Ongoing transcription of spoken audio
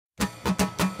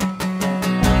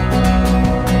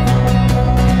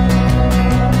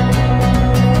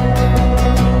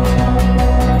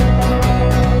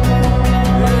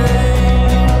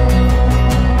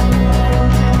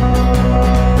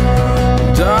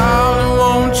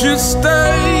you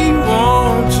stay?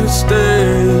 Won't you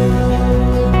stay?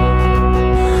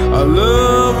 Our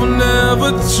love will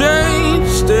never change,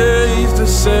 stays the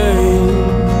same.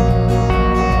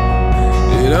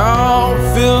 It all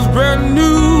feels brand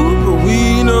new, but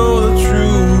we know the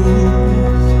truth.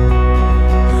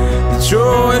 The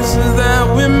choices that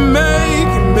we make,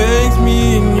 it makes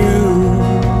me and you.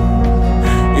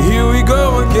 And here we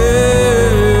go again.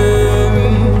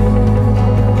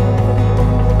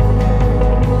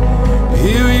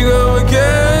 Here we go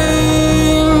again.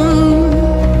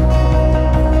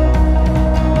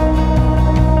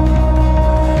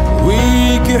 We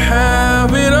can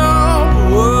have it all, but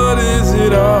what is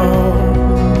it all?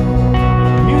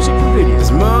 Music and videos.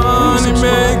 It's money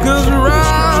make us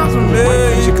rise and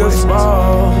make us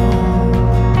fall.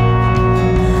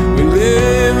 We're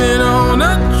living on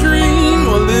a dream,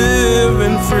 we're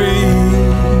living free.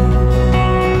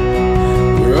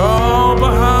 We're all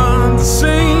behind the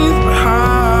scenes,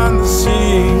 behind the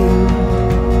scenes.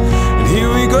 And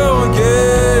here we go again.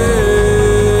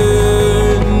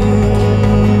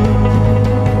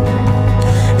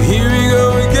 Here we go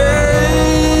again.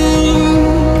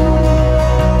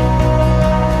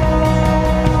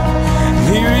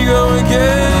 Here we go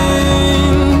again.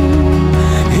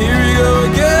 Here we go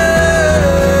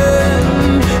again.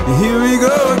 Here we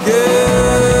go again.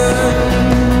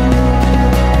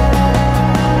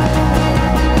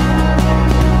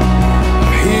 I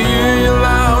hear you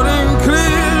loud and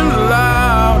clear,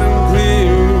 loud and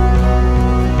clear.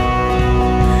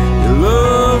 Your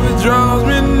love, it draws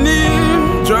me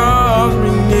near, draws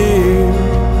me near.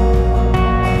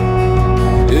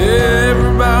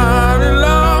 Everybody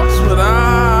loves what I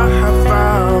have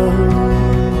found.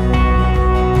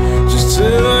 Just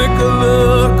take a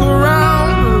look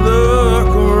around,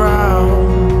 look around.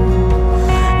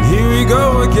 And here we go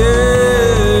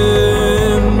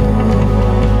again.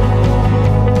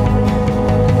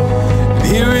 And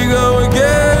here we go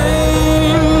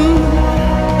again.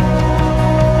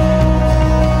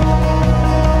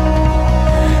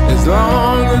 As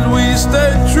long as we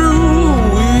stay true,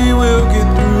 we will get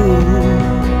through.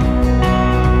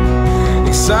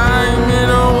 Excitement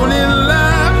only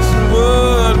lasts in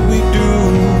what we do.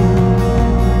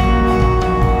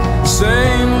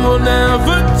 Same will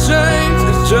never change,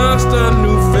 it's just a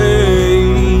new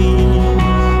phase.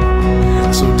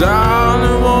 So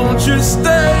darling, won't you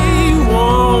stay?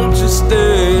 Won't you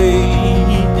stay?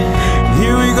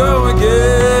 Here we go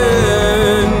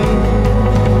again.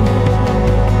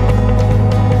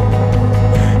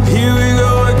 Here we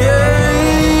go again.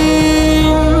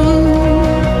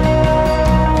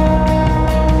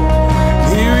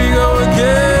 Here we go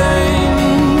again.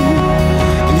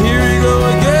 And here we go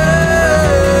again.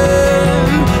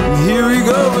 And here we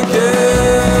go again.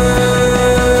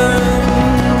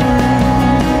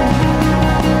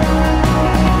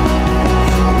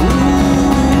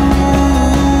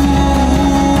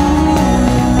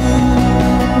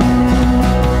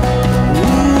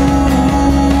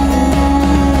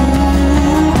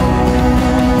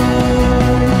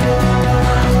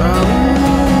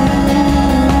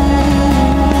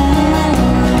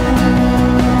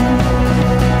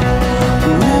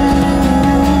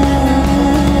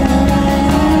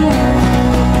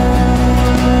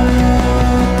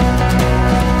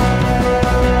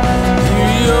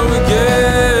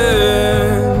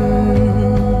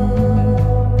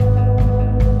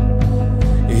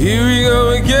 Here we go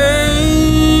again.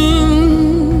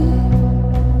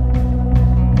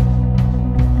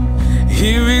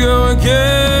 Here we go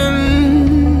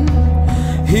again.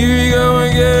 Here we go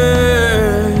again.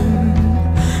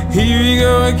 Here we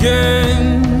go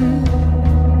again.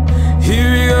 Here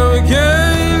we go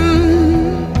again.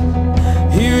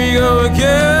 Here we go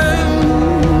again.